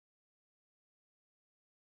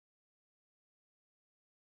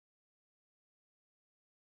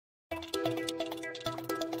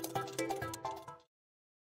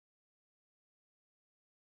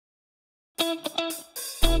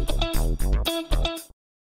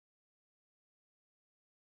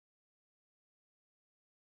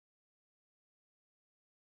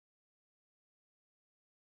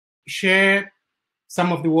Share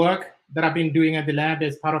some of the work that I've been doing at the lab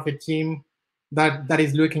as part of a team that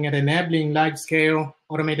is looking at enabling large-scale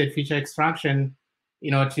automated feature extraction,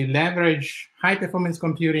 to leverage high-performance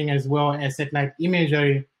computing as well as satellite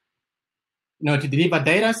imagery, to deliver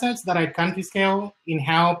data sets that are at country scale in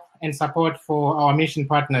help and support for our mission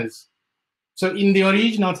partners. So in the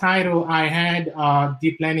original title, I had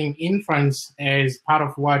deep learning inference as part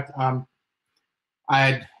of what I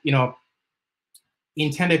had,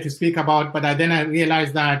 intended to speak about, but then I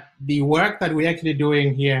realized that the work that we're actually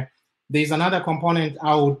doing here, there's another component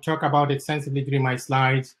I will talk about extensively during my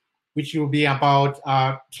slides, which will be about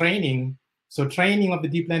training. So training of the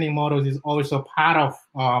deep learning models is also part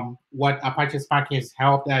of what Apache Spark has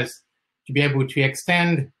helped us to be able to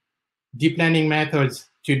extend deep learning methods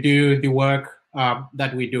to do the work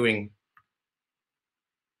that we're doing.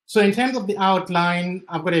 So in terms of the outline,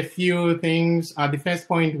 I've got a few things. The first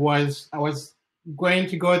point was I was going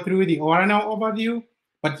to go through the ORNL overview,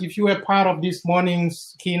 but if you were part of this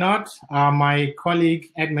morning's keynote, my colleague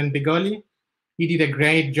Edmund Bigoli, he did a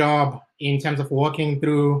great job in terms of walking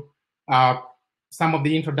through some of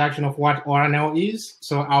the introduction of what ORNL is.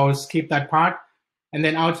 So I'll skip that part. And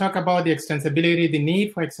then I'll talk about the extensibility, the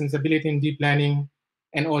need for extensibility in deep learning,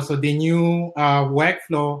 and also the new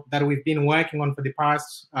workflow that we've been working on for the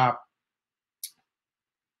past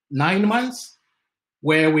 9 months,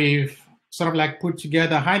 where we've sort of like put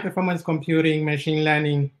together high performance computing, machine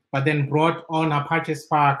learning, but then brought on Apache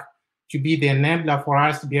Spark to be the enabler for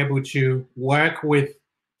us to be able to work with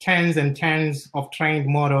tens and tens of trained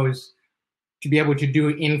models to be able to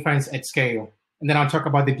do inference at scale. And then I'll talk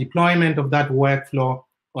about the deployment of that workflow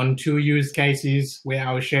on 2 use cases where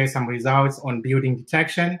I'll share some results on building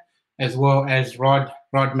detection as well as rod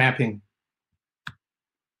mapping.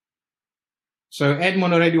 So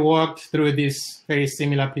Edmund already walked through this very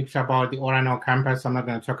similar picture about the ORNL campus. So I'm not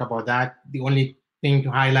going to talk about that. The only thing to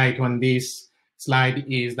highlight on this slide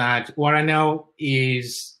is that ORNL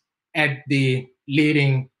is at the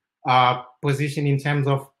leading position in terms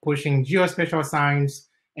of pushing geospatial science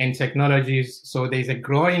and technologies. So there's a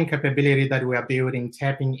growing capability that we are building,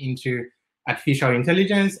 tapping into artificial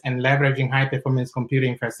intelligence and leveraging high performance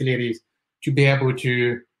computing facilities to be able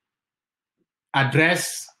to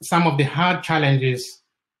address some of the hard challenges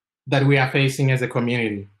that we are facing as a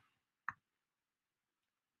community.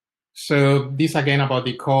 So this again about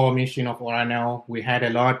the core mission of ORNL. We had a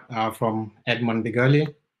lot from Edmund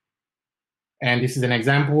Bigoli. And this is an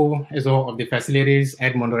example as well of the facilities.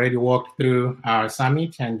 Edmund already walked through our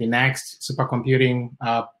summit and the next supercomputing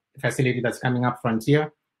facility that's coming up,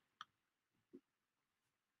 Frontier.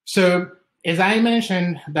 So as I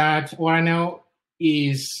mentioned, that ORNL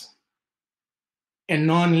is a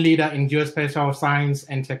non-leader in geospatial science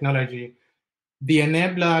and technology. The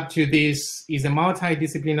enabler to this is a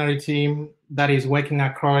multidisciplinary team that is working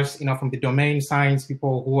across, from the domain science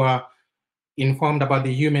people who are informed about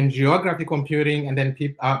the human geography computing, and then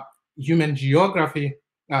human geography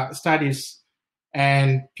studies,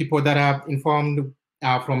 and people that are informed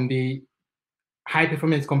from the high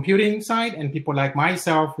performance computing side, and people like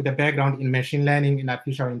myself with a background in machine learning and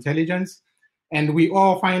artificial intelligence. And we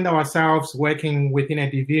all find ourselves working within a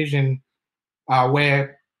division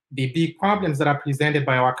where the big problems that are presented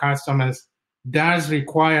by our customers does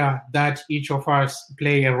require that each of us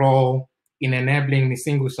play a role in enabling a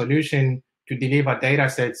single solution to deliver data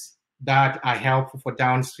sets that are helpful for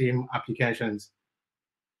downstream applications.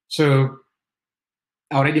 So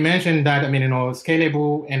I already mentioned that,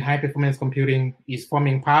 scalable and high performance computing is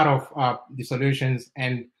forming part of the solutions.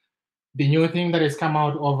 And the new thing that has come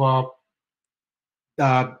out of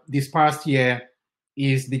this past year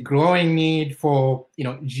is the growing need for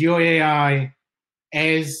GeoAI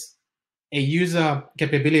as a user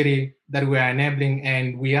capability that we are enabling,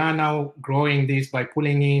 and we are now growing this by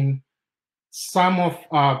pulling in some of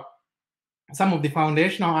the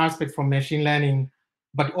foundational aspects from machine learning,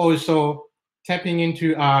 but also tapping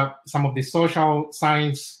into some of the social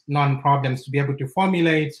science non-problems to be able to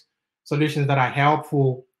formulate solutions that are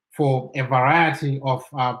helpful for a variety of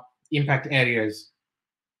impact areas.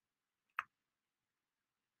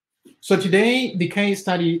 So today, the case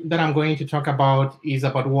study that I'm going to talk about is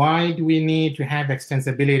about why do we need to have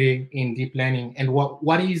extensibility in deep learning, and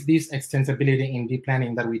what is this extensibility in deep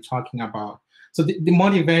learning that we're talking about. So the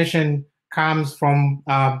motivation comes from,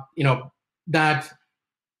 that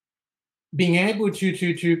being able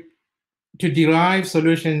to to derive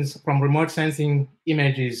solutions from remote sensing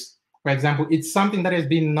images, for example, it's something that has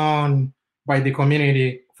been known by the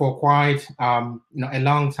community for quite a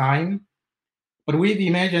long time. But with the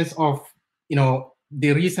emergence of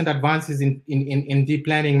the recent advances in deep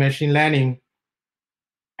learning, machine learning,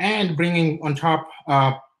 and bringing on top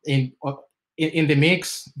in the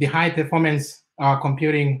mix the high performance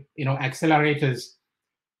computing accelerators,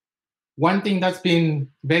 one thing that's been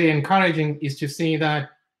very encouraging is to see that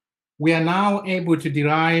we are now able to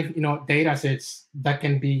derive data sets that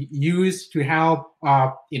can be used to help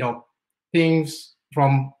things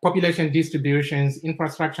from population distributions,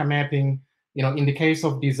 infrastructure mapping. In the case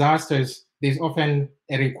of disasters, there's often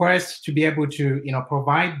a request to be able to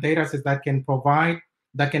provide data sets that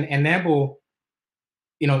can enable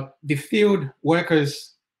the field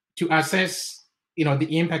workers to assess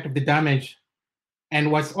the impact of the damage.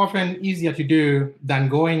 And what's often easier to do than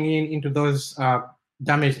going into those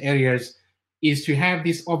damaged areas is to have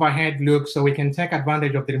this overhead look, so we can take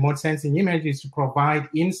advantage of the remote sensing images to provide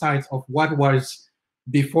insights of what was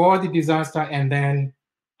before the disaster and then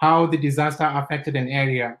how the disaster affected an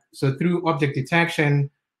area. So through object detection,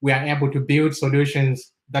 we are able to build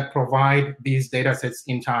solutions that provide these data sets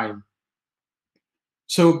in time.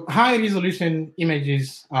 So high resolution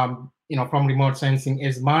images from remote sensing,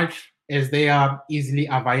 as much as they are easily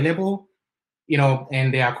available,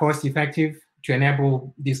 and they are cost effective to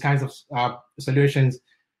enable these kinds of solutions,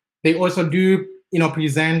 they also do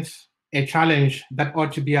present a challenge that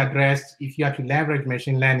ought to be addressed if you are to leverage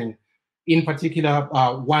machine learning. In particular,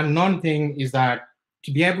 one known thing is that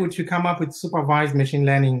to be able to come up with supervised machine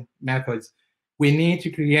learning methods, we need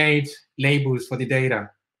to create labels for the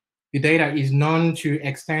data. The data is known to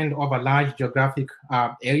extend over large geographic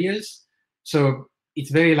areas, so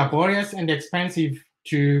it's very laborious and expensive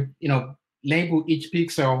to label each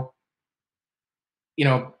pixel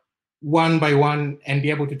one by one and be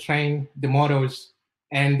able to train the models.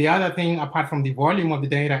 And the other thing, apart from the volume of the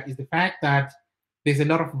data, is the fact that there's a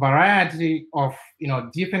lot of variety of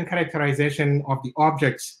different characterization of the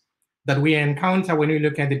objects that we encounter when we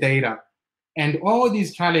look at the data. And all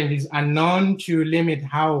these challenges are known to limit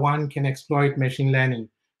how one can exploit machine learning.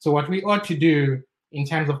 So what we ought to do in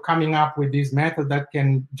terms of coming up with these methods that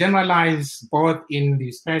can generalize both in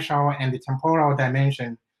the spatial and the temporal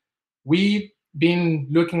dimension, we've been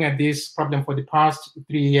looking at this problem for the past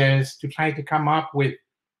 3 years to try to come up with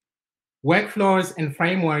workflows and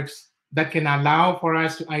frameworks that can allow for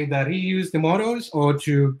us to either reuse the models or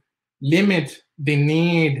to limit the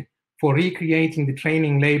need for recreating the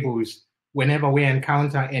training labels whenever we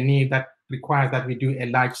encounter a need that requires that we do a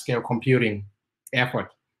large-scale computing effort.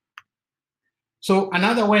 So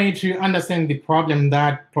another way to understand the problem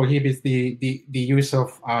that prohibits the use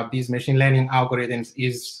of these machine learning algorithms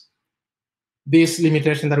is this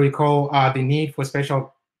limitation that we call the need for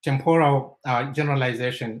spatial temporal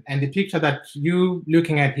generalization. And the picture that you're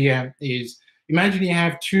looking at here is, imagine you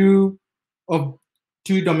have two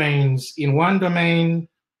domains. In one domain,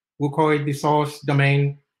 we'll call it the source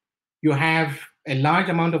domain, you have a large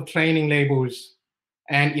amount of training labels,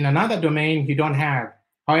 and in another domain, you don't have.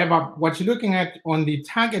 However, what you're looking at on the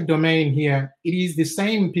target domain here, it is the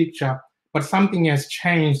same picture, but something has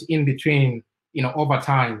changed in between, over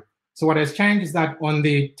time. So what has changed is that on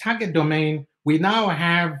the target domain, we now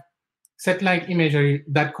have satellite imagery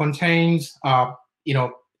that contains,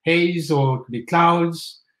 haze or the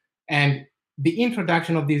clouds, and the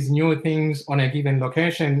introduction of these new things on a given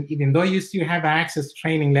location, even though you still have access to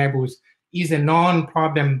training labels, is a known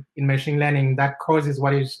problem in machine learning that causes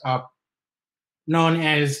what is known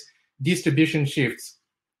as distribution shifts.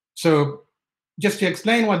 So just to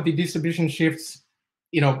explain what the distribution shifts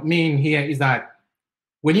mean here is that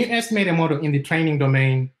when you estimate a model in the training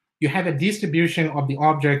domain, you have a distribution of the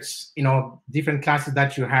objects, different classes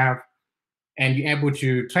that you have, and you're able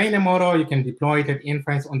to train a model. You can deploy it at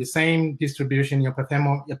inference on the same distribution. Your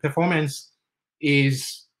performance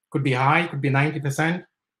could be high, could be 90%.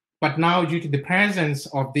 But now, due to the presence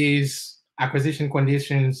of these acquisition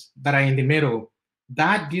conditions that are in the middle,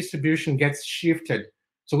 that distribution gets shifted.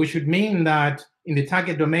 So which would mean that in the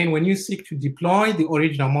target domain, when you seek to deploy the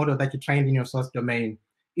original model that you trained in your source domain,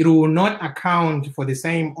 it will not account for the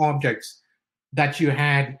same objects that you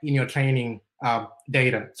had in your training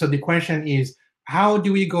data. So the question is, how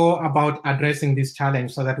do we go about addressing this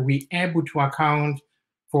challenge so that we're able to account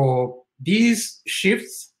for these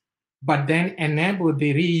shifts, but then enable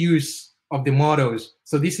the reuse of the models?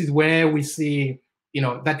 So this is where we see,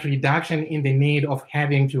 that reduction in the need of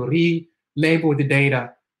having to relabel the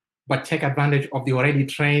data, but take advantage of the already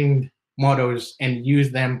trained models and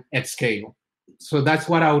use them at scale. So that's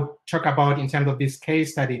what I would talk about in terms of this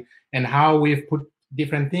case study. and how we've put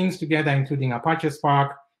different things together, including Apache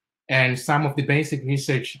Spark and some of the basic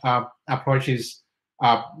research approaches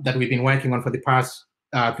that we've been working on for the past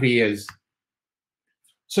 3 years.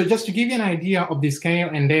 So just to give you an idea of the scale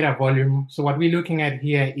and data volume, so what we're looking at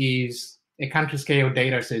here is a country scale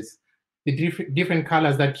data sets. The different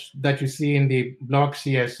colors that you see in the blocks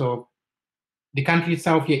here. So the country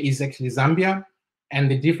itself here is actually Zambia, and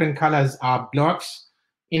the different colors are blocks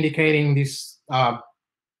indicating this a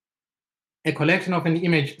collection of an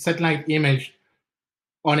image, satellite image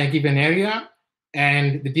on a given area,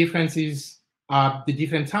 and the differences are the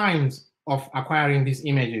different times of acquiring these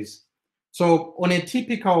images. So on a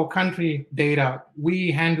typical country data,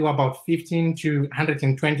 we handle about 15 to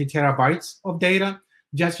 120 terabytes of data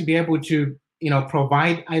just to be able to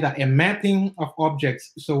provide either a mapping of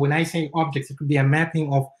objects. So when I say objects, it could be a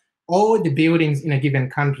mapping of all the buildings in a given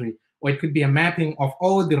country, or it could be a mapping of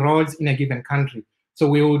all the roads in a given country. So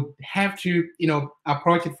we would have to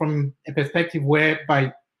approach it from a perspective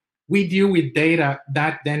whereby we deal with data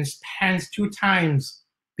that then spans 2 times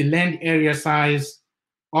the land area size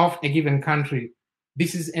of a given country.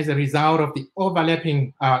 This is as a result of the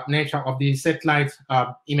overlapping nature of the satellite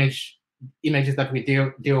images that we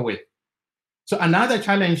deal with. So another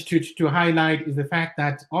challenge to highlight is the fact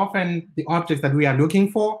that often the objects that we are looking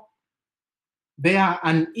for, they are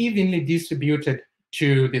unevenly distributed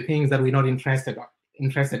to the things that we're not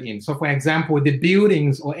interested in. So for example, the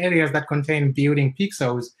buildings or areas that contain building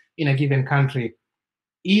pixels in a given country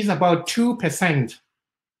is about 2%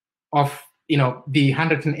 of the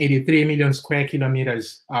 183 million square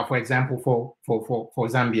kilometers, for example, for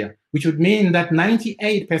Zambia, which would mean that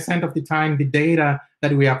 98% of the time, the data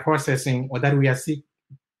that we are processing or that we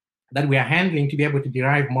are handling to be able to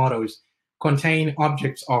derive models contain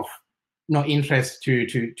objects of no interest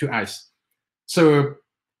to us. So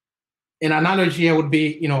an analogy here would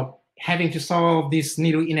be, having to solve this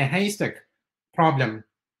needle in a haystack problem.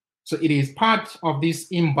 So it is part of this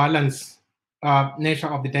imbalance nature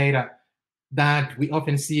of the data that we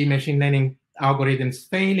often see machine learning algorithms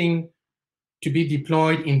failing to be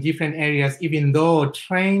deployed in different areas, even though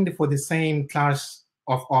trained for the same class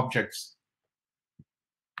of objects.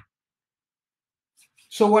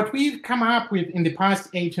 So what we've come up with in the past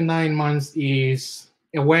 8 to 9 months is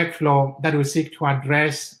a workflow that will seek to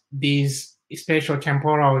address these spatial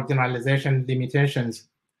temporal generalization limitations.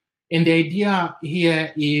 And the idea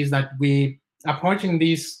here is that we're approaching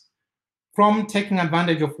this from taking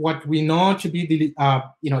advantage of what we know to be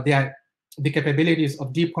the capabilities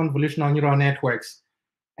of deep convolutional neural networks,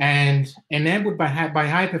 and enabled by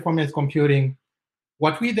high performance computing.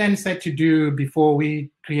 What we then set to do before we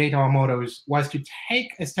create our models was to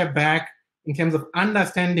take a step back in terms of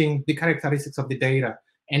understanding the characteristics of the data.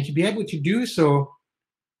 And to be able to do so,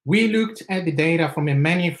 we looked at the data from a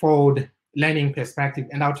manifold learning perspective.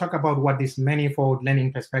 And I'll talk about what this manifold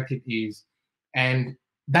learning perspective is. And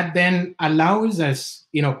that then allows us,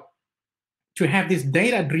 to have this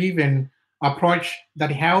data-driven approach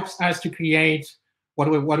that helps us to create what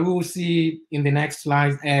we will see in the next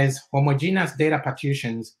slide as homogeneous data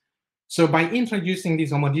partitions. So by introducing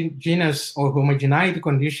these homogeneous or homogeneity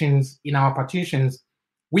conditions in our partitions,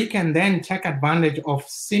 we can then take advantage of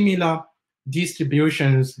similar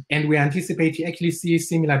distributions, and we anticipate to actually see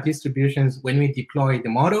similar distributions when we deploy the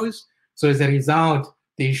models. So as a result,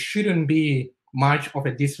 there shouldn't be much of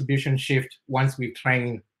a distribution shift once we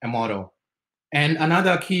train a model. And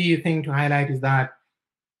another key thing to highlight is that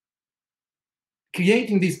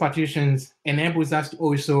creating these partitions enables us to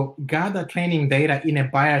also gather training data in a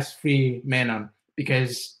bias-free manner,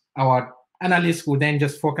 because our analysts will then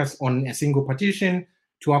just focus on a single partition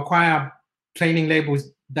to acquire training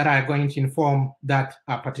labels that are going to inform that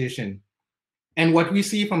partition. And what we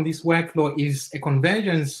see from this workflow is a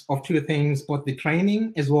convergence of 2 things, both the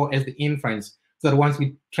training as well as the inference. So that once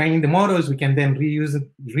we train the models, we can then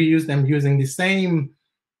reuse them using the same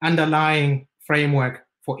underlying framework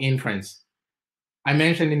for inference. I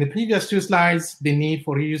mentioned in the previous 2 slides the need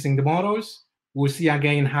for reusing the models. We'll see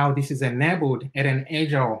again how this is enabled at an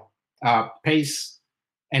agile pace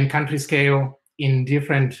and country scale in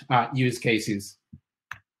different use cases.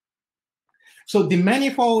 So the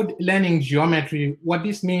manifold learning geometry, what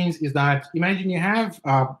this means is that imagine you have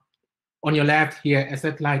on your left here a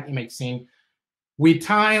satellite image scene. We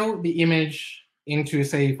tile the image into,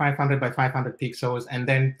 say, 500 by 500 pixels, and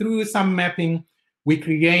then through some mapping, we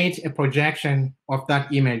create a projection of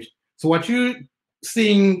that image. So what you're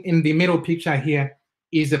seeing in the middle picture here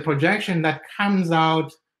is a projection that comes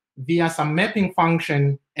out via some mapping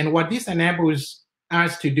function. And what this enables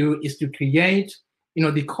us to do is to create,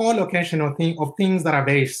 the co-location of things that are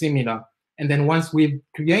very similar. And then once we've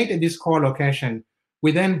created this co-location,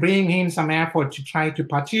 we then bring in some effort to try to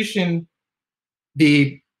partition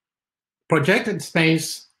the projected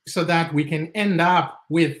space so that we can end up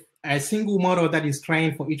with a single model that is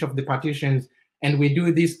trained for each of the partitions. And we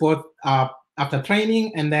do this both after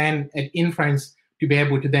training and then at inference to be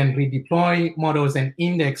able to then redeploy models and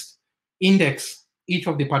index each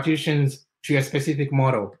of the partitions to a specific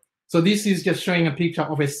model. So this is just showing a picture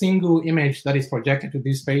of a single image that is projected to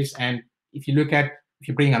this space. And if you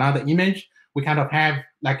bring another image, we kind of have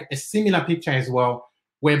like a similar picture as well,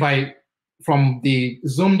 whereby from the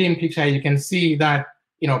zoomed in picture, you can see that,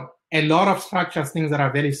 a lot of structures, things that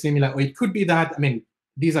are very similar, or it could be that,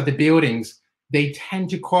 these are the buildings, they tend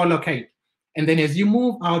to co-locate. And then as you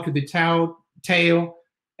move out to the tail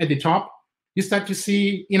at the top, you start to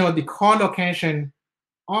see, the co-location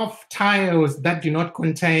of tiles that do not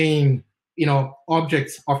contain,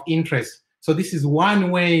 objects of interest. So this is one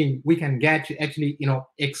way we can get to actually,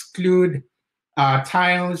 exclude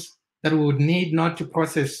tiles that we would need not to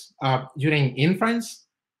process during inference,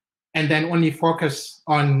 and then only focus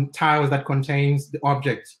on tiles that contains the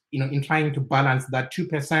object, in trying to balance that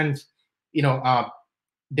 2%,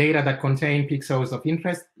 data that contain pixels of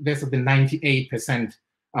interest versus the 98%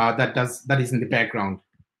 that is in the background.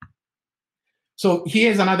 So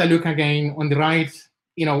here's another look again on the right,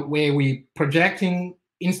 where we projecting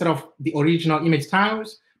instead of the original image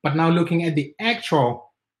tiles, but now looking at the actual,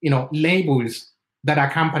 labels that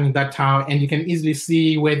accompany that tile, and you can easily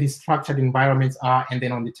see where the structured environments are. And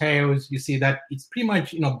then on the tails, you see that it's pretty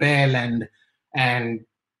much, bare land. And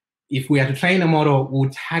if we are to train a model,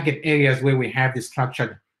 we'll target areas where we have the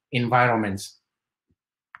structured environments.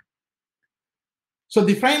 So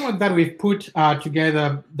the framework that we've put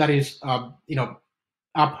together that is,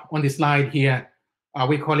 up on the slide here,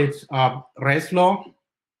 we call it RESFlow.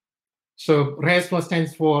 So RESFlow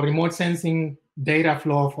stands for Remote Sensing Data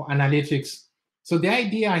Flow for Analytics. So the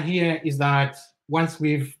idea here is that once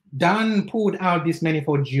we've pulled out this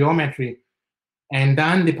manifold geometry and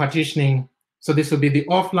done the partitioning, so this will be the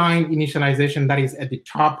offline initialization that is at the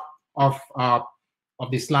top of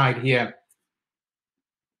the slide here.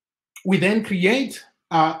 We then create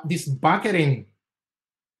this bucketing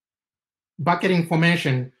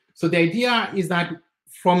formation. So the idea is that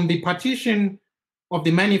from the partition of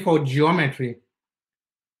the manifold geometry,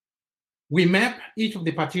 we map each of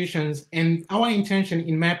the partitions, and our intention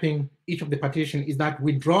in mapping each of the partition is that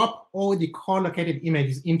we drop all the co-located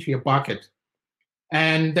images into a bucket.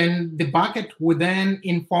 And then the bucket will then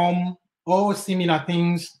inform all similar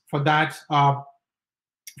things for that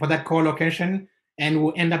co-location, and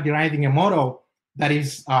we'll end up deriving a model that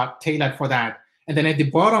is tailored for that. And then at the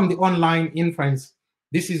bottom, the online inference,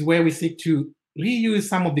 this is where we seek to reuse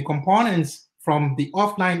some of the components from the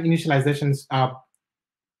offline initializations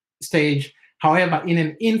stage, however, in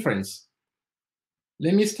an inference.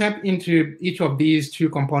 Let me step into each of these two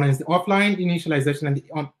components, the offline initialization and the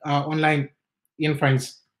online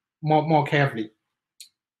inference more carefully.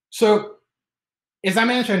 So as I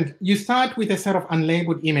mentioned, you start with a set of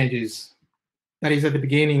unlabeled images that is at the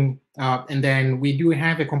beginning, and then we do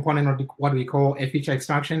have a component of what we call a feature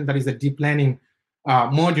extraction, that is a deep learning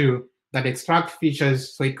module that extracts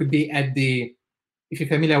features. So it could be at the, if you're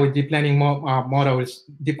familiar with deep learning models,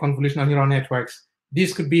 deep convolutional neural networks,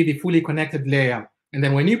 this could be the fully connected layer. And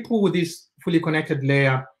then when you pull this fully connected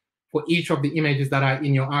layer for each of the images that are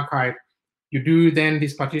in your archive, you do then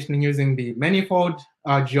this partitioning using the manifold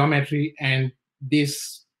geometry and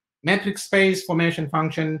this metric space formation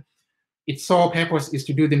function. Its sole purpose is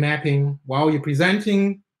to do the mapping while you're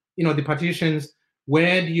presenting, the partitions.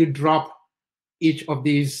 Where do you drop each of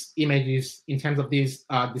these images in terms of these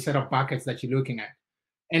the set of buckets that you're looking at?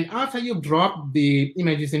 And after you've dropped the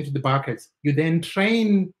images into the buckets, you then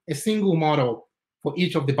train a single model for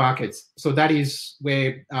each of the buckets. So that is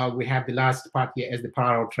where we have the last part here as the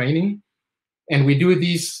parallel training. And we do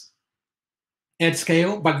this at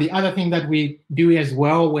scale. But the other thing that we do as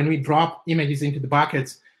well when we drop images into the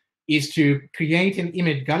buckets is to create an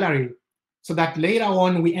image gallery so that later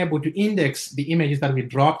on we're able to index the images that we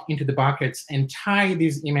dropped into the buckets and tie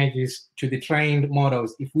these images to the trained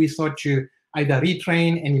models. If we sought to either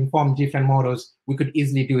retrain and inform different models, we could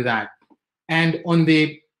easily do that. And on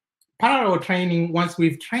the parallel training, once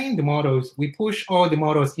we've trained the models, we push all the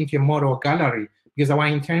models into a model gallery because our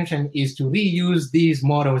intention is to reuse these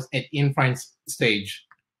models at inference stage.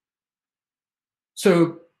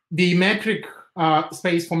 So the metric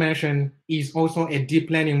space formation is also a deep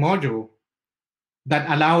learning module that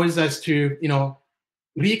allows us to,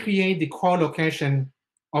 recreate the co-location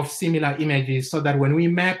of similar images so that when we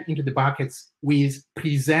map into the buckets, we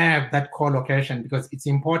preserve that co-location, because it's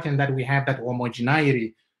important that we have that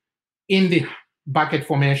homogeneity in the bucket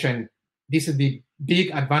formation. This is the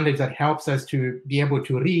big advantage that helps us to be able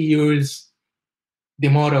to reuse the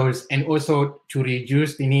models and also to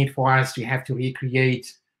reduce the need for us to have to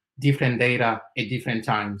recreate different data at different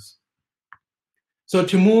times. So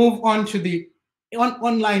to move on to the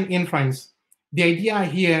online inference, the idea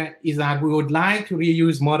here is that we would like to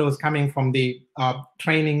reuse models coming from the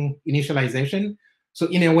training initialization. So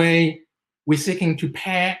in a way, we're seeking to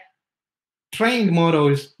pair trained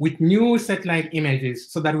models with new satellite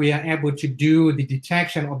images so that we are able to do the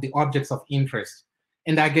detection of the objects of interest.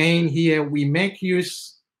 And again, here we make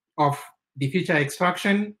use of the feature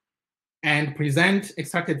extraction and present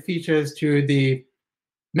extracted features to the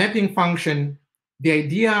mapping function. The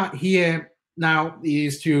idea here now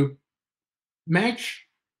is to match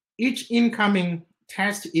each incoming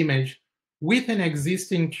test image with an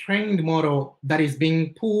existing trained model that is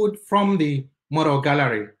being pulled from the model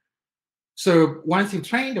gallery. So once you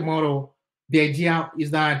train the model, the idea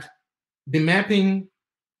is that the mapping,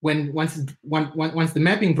 once the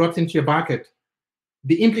mapping drops into your bucket,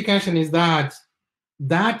 the implication is that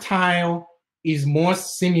that tile is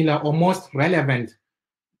most similar or most relevant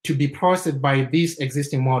to be processed by this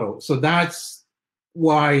existing model. So that's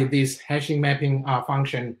why this hashing mapping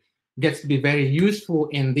function gets to be very useful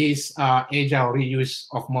in this agile reuse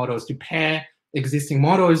of models to pair existing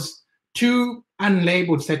models to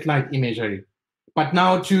unlabeled satellite imagery. But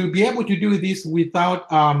now to be able to do this without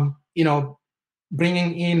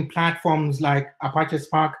bringing in platforms like Apache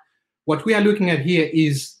Spark, what we are looking at here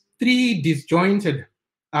is 3 disjointed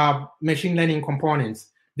machine learning components.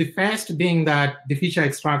 The first being that the feature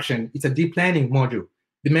extraction, it's a deep learning module.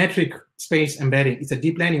 The metric space embedding, it's a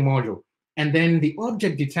deep learning module. And then the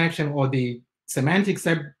object detection or the semantic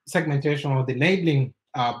segmentation or the labeling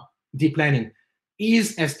deep learning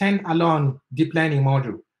is a standalone deep learning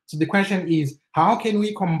module. So the question is, how can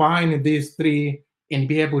we combine these 3 and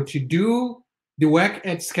be able to do the work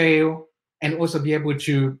at scale and also be able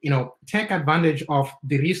to take advantage of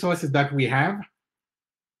the resources that we have,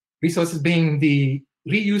 resources being the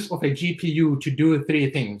reuse of a GPU to do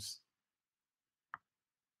 3 things.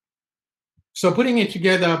 So putting it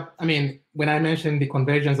together, I mean, when I mentioned the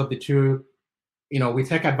convergence of the 2, we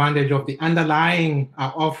take advantage of the underlying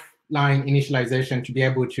offline initialization to be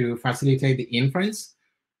able to facilitate the inference.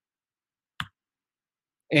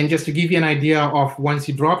 And just to give you an idea of once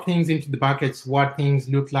you drop things into the buckets, what things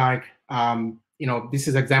look like, this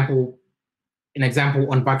is an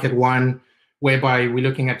example on bucket 1, whereby we're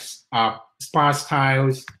looking at sparse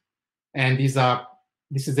tiles, and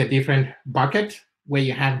this is a different bucket where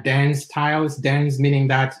you have dense tiles. Dense meaning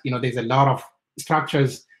that there's a lot of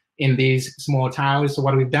structures in these small tiles. So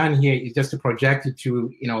what we've done here is just to project it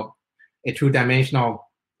to a 2-dimensional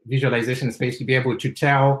visualization space to be able to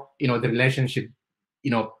tell the relationship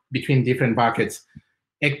between different buckets.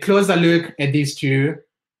 A closer look at these 2,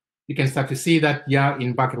 you can start to see that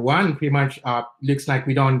in bucket 1 pretty much looks like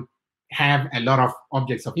we don't have a lot of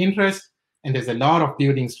objects of interest, and there's a lot of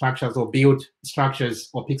building structures or built structures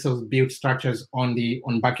or pixels built structures on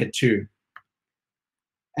bucket 2.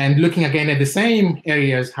 And looking again at the same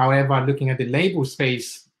areas, however, looking at the label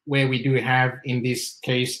space where we do have, in this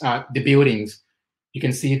case, the buildings, you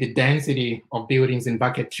can see the density of buildings in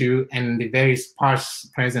bucket 2 and the very sparse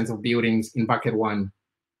presence of buildings in bucket 1.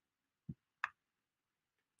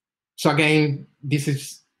 So again, this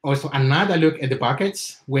is also another look at the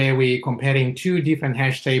buckets where we're comparing 2 different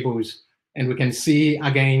hash tables. And we can see,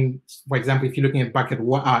 again, for example, if you're looking at bucket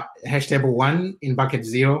 1, hash table 1 in bucket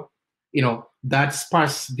 0, that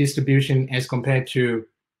sparse distribution as compared to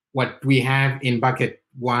what we have in bucket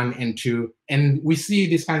 1 and 2. And we see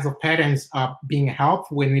these kinds of patterns being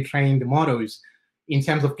helpful when we train the models in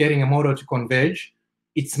terms of getting a model to converge.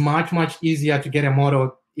 It's much, much easier to get a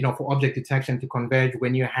model for object detection to converge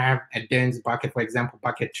when you have a dense bucket, for example,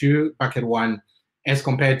 bucket 2, bucket 1, as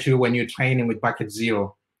compared to when you're training with bucket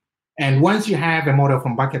 0. And once you have a model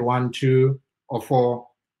from bucket 1, 2, or 4,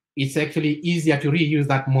 it's actually easier to reuse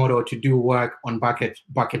that model to do work on bucket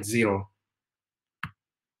 0.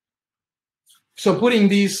 So putting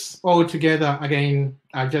this all together, again,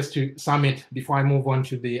 just to sum it before I move on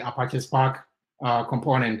to the Apache Spark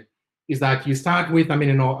component, is that you start with,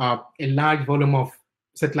 a large volume of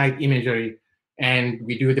satellite imagery, and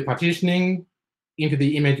we do the partitioning into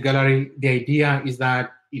the image gallery. The idea is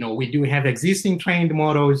that, we do have existing trained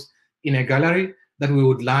models in a gallery that we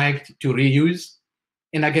would like to reuse.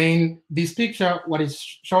 And again, this picture, what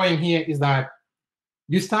it's showing here is that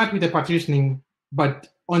you start with the partitioning, but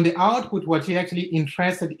on the output, what you're actually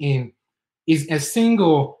interested in is a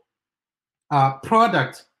single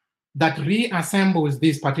product that reassembles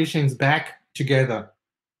these partitions back together.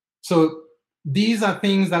 So these are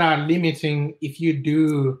things that are limiting if you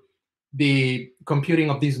do the computing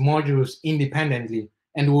of these modules independently.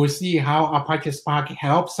 And we'll see how Apache Spark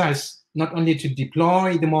helps us not only to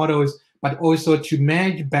deploy the models, but also to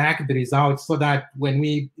merge back the results so that when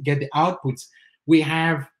we get the outputs, we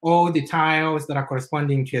have all the tiles that are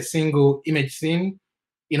corresponding to a single image scene,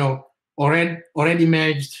 already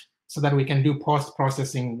merged so that we can do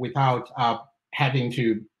post-processing without having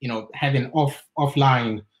to, have an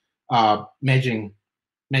offline merging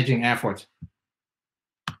effort.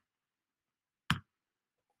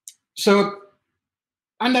 So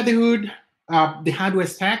under the hood, the hardware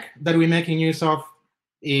stack that we're making use of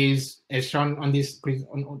is, as shown on this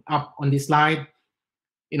up on this slide.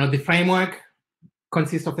 The framework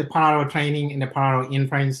consists of the parallel training and the parallel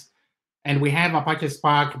inference, and we have Apache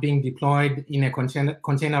Spark being deployed in a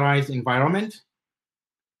containerized environment.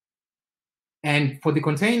 And for the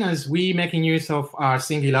containers, we're making use of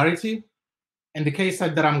Singularity. And the case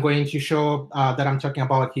that I'm going to show that I'm talking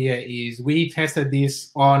about here is we tested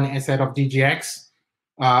this on a set of DGX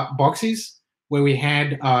boxes where we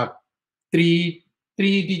had three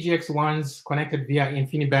DGX1s connected via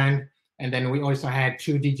InfiniBand, and then we also had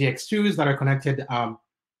 2 DGX2s that are connected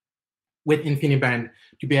with InfiniBand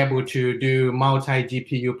to be able to do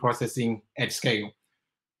multi-GPU processing at scale.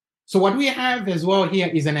 So what we have as well here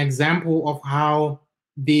is an example of how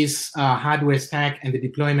this hardware stack and the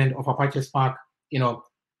deployment of Apache Spark,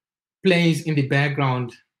 plays in the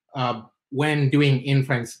background when doing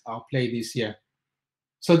inference. I'll play this here.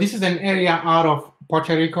 So this is an area out of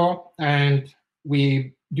Puerto Rico, and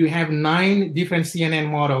we do have 9 different CNN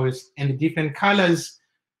models, and the different colors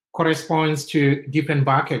corresponds to different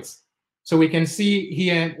buckets. So we can see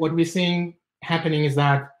here what we're seeing happening is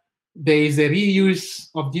that there is a reuse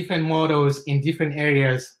of different models in different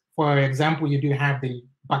areas. For example, you do have the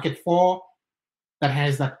bucket 4 that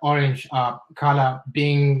has that orange color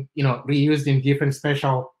being reused in different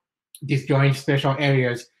disjoint special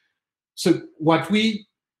areas. So what we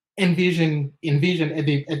envisioned at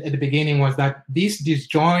the beginning was that this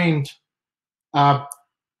disjoint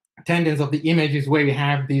tendons of the images where we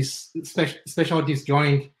have this special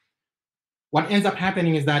disjoint, what ends up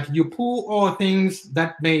happening is that you pull all things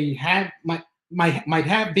that might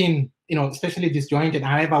have been especially disjointed.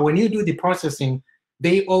 However, when you do the processing,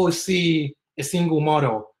 they all see a single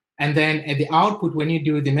model, and then at the output, when you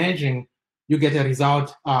do the merging, you get a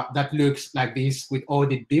result that looks like this with all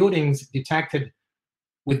the buildings detected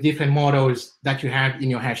with different models that you have in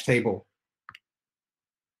your hash table.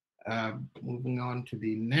 Moving on to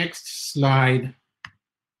the next slide.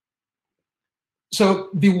 So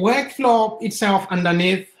the workflow itself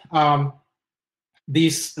underneath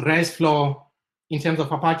this REST flow in terms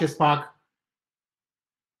of Apache Spark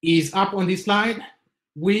is up on this slide.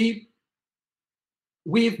 We've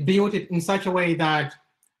built it in such a way that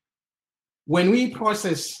when we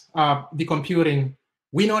process the computing,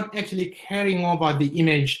 we're not actually carrying over the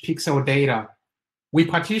image pixel data. We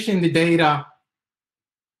partition the data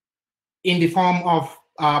in the form of,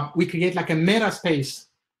 we create like a meta space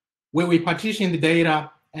where we partition the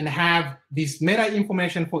data and have this meta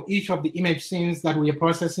information for each of the image scenes that we are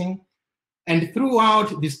processing. And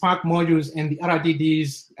throughout the Spark modules and the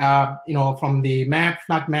RDDs, from the map,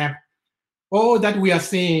 flat map, all that we are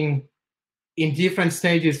seeing in different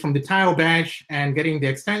stages from the tile batch and getting the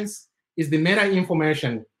extents is the meta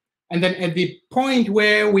information. And then at the point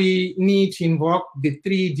where we need to invoke the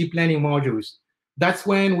 3 deep learning modules, that's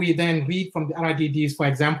when we then read from the RDDs. For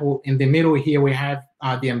example, in the middle here, we have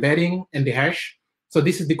the embedding and the hash. So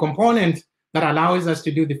this is the component that allows us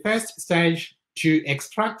to do the first stage to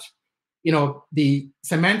extract, the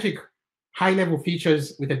semantic high-level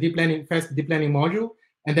features with a first deep learning module.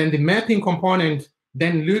 And then the mapping component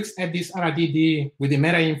then looks at this RDD with the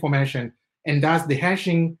meta information and does the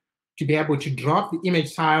hashing to be able to drop the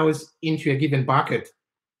image tiles into a given bucket.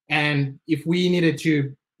 And if we needed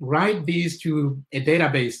to write these to a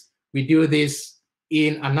database, we do this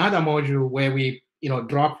in another module where we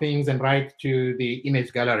drop things and write to the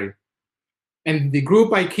image gallery. And the group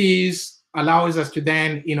by keys allows us to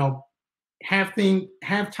then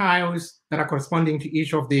have tiles that are corresponding to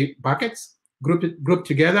each of the buckets grouped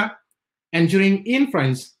together. And during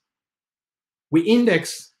inference, we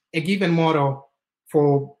index a given model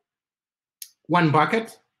for one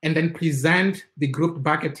bucket and then present the grouped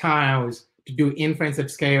bucket tiles to do inference at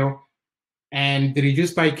scale. And the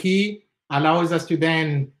reduce by key allows us to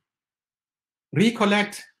then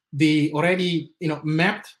recollect the already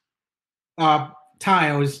mapped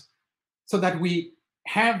tiles so that we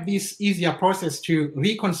have this easier process to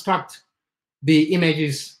reconstruct the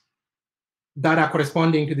images that are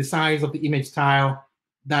corresponding to the size of the image tile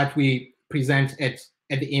that we present at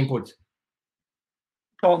the input.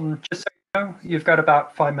 Dalton, just so you know, you've got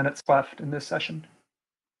about 5 minutes left in this session.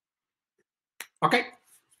 Okay.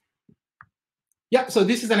 Yeah, so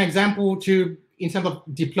this is an example in terms of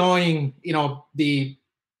deploying, the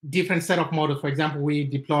different set of models. For example, we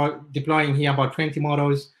deploying here about 20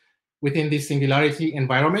 models within this singularity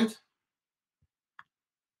environment.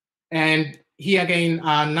 And here again,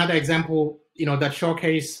 another example, that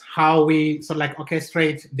showcase how we sort of like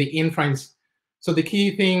orchestrate the inference. So the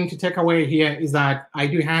key thing to take away here is that I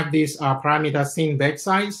do have this parameter scene batch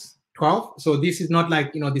size 12. So this is not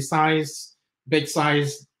like, the batch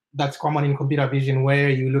size that's common in computer vision where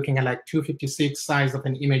you're looking at like 256 size of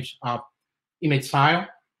an image file.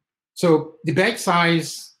 So the batch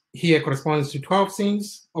size here corresponds to 12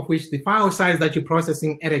 scenes, of which the file size that you're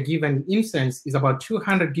processing at a given instance is about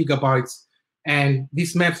 200 gigabytes. And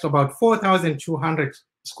this maps to about 4,200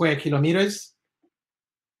 square kilometers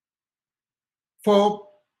for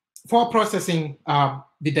processing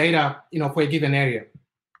the data, for a given area.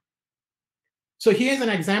 So here's an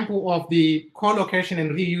example of the co-location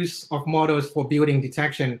and reuse of models for building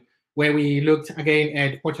detection, where we looked again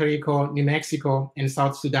at Puerto Rico, New Mexico, and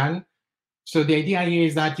South Sudan. So the idea here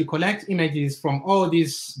is that you collect images from all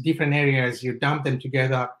these different areas, you dump them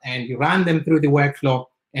together, and you run them through the workflow.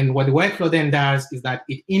 And what the workflow then does is that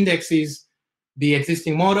it indexes the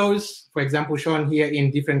existing models, for example, shown here in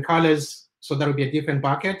different colors. So that would be a different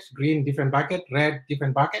bucket, green, different bucket, red,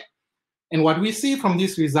 different bucket. And what we see from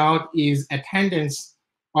this result is a tendency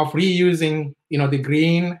of reusing, the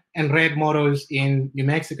green and red models in New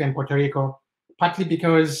Mexico and Puerto Rico, partly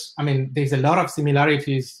because, there's a lot of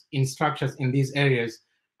similarities in structures in these areas.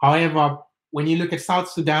 However, when you look at South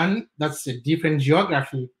Sudan, that's a different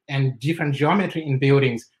geography and different geometry in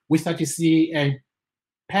buildings. We start to see a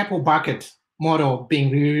purple bucket model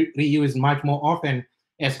being reused much more often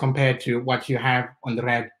as compared to what you have on the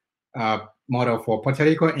red model for Puerto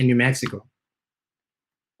Rico and New Mexico.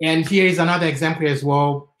 And here is another example as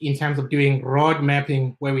well in terms of doing road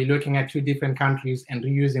mapping, where we're looking at 2 different countries and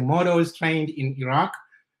reusing models trained in Iraq,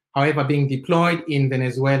 however, being deployed in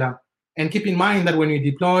Venezuela. And keep in mind that when we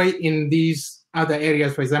deploy in these other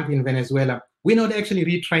areas, for example, in Venezuela, we're not actually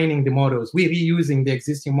retraining the models. We're reusing the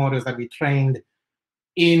existing models that we trained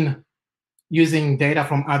in using data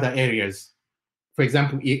from other areas. For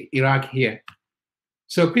example, Iraq here.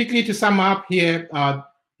 So quickly to sum up here,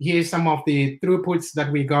 here's some of the throughputs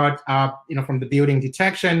that we got from the building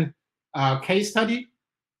detection case study,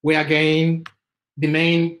 where again, the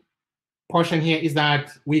main portion here is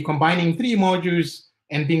that we're combining 3 modules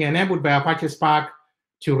and being enabled by Apache Spark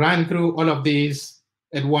to run through all of these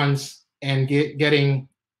at once and getting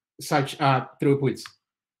such throughputs.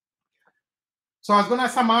 So I was going to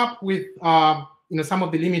sum up with some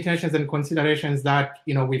of the limitations and considerations that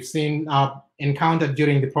we've seen encountered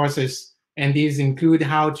during the process, and these include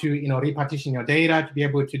how to repartition your data to be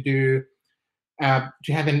able to do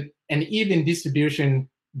to have an even distribution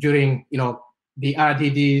during the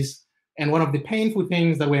RDDs. And one of the painful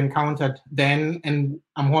things that we encountered then, and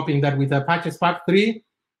I'm hoping that with Apache Spark 3,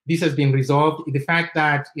 this has been resolved, is the fact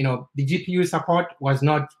that the GPU support was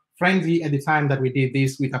not friendly at the time that we did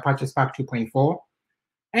this with Apache Spark 2.4.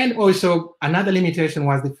 And also another limitation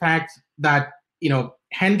was the fact that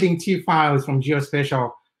handling T files from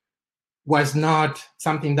geospatial was not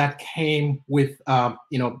something that came with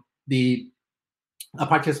the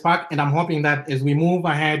Apache Spark. And I'm hoping that as we move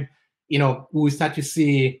ahead, we'll start to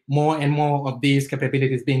see more and more of these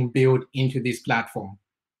capabilities being built into this platform.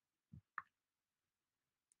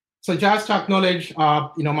 So just to acknowledge,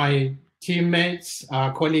 my teammates,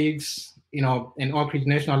 colleagues, in Oak Ridge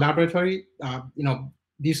National Laboratory,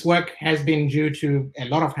 this work has been due to a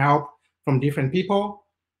lot of help from different people.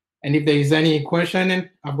 And if there is any question,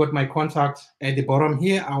 I've got my contact at the bottom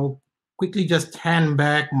here. I'll quickly just turn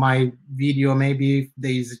back my video. Maybe if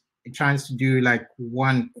there is a chance to do like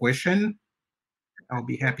one question, I'll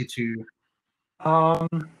be happy to.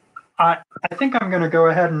 I think I'm going to go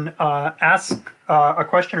ahead and ask a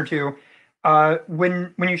question or two.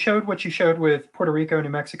 When you showed what you showed with Puerto Rico, New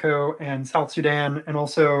Mexico, and South Sudan, and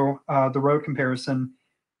also the road comparison,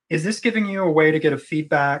 is this giving you a way to get a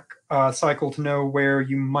feedback cycle to know where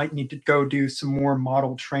you might need to go do some more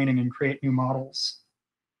model training and create new models?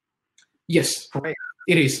 Yes, Great.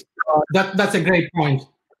 It is. That's a great point,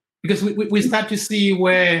 because we start to see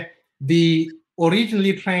where the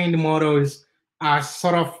originally trained models are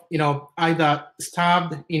sort of either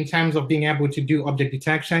starved in terms of being able to do object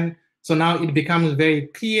detection, So now it becomes very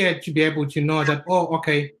clear to be able to know that, oh,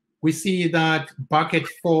 okay, we see that bucket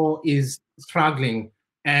 4 is struggling,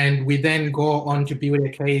 and we then go on to build a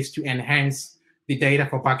case to enhance the data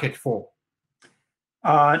for bucket 4.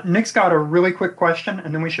 Nick's got a really quick question,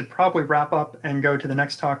 and then we should probably wrap up and go to the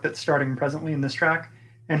next talk that's starting presently in this track.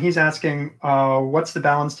 And he's asking, what's the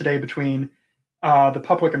balance today between the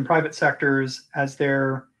public and private sectors as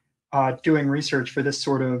they're doing research for this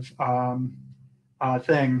sort of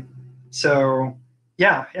thing? So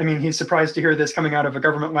yeah, I mean, he's surprised to hear this coming out of a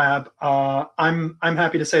government lab. I'm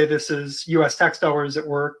happy to say this is U.S. tax dollars at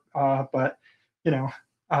work, but you know,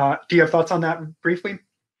 do you have thoughts on that briefly?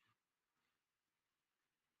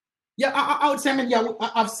 Yeah, I would say, I mean, yeah,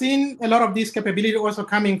 I've seen a lot of this capability also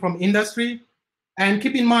coming from industry. And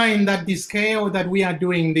keep in mind that the scale that we are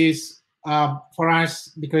doing this for us,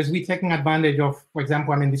 because we're taking advantage of, for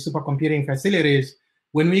example, I mean, the supercomputing facilities,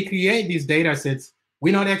 when we create these data sets,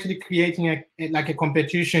 we're not actually creating like a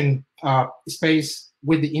competition space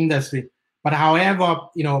with the industry. But however,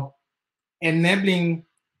 you know, enabling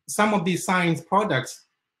some of these science products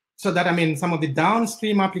so that, I mean, some of the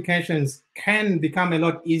downstream applications can become a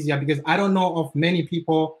lot easier, because I don't know of many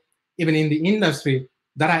people, even in the industry,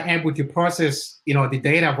 that are able to process, you know, the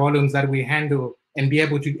data volumes that we handle and be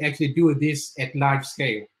able to actually do this at large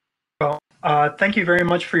scale. Well, thank you very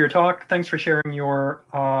much for your talk. Thanks for sharing your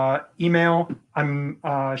email. I'm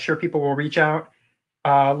sure people will reach out.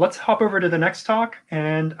 Let's hop over to the next talk,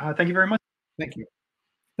 and thank you very much. Thank you.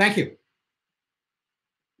 Thank you.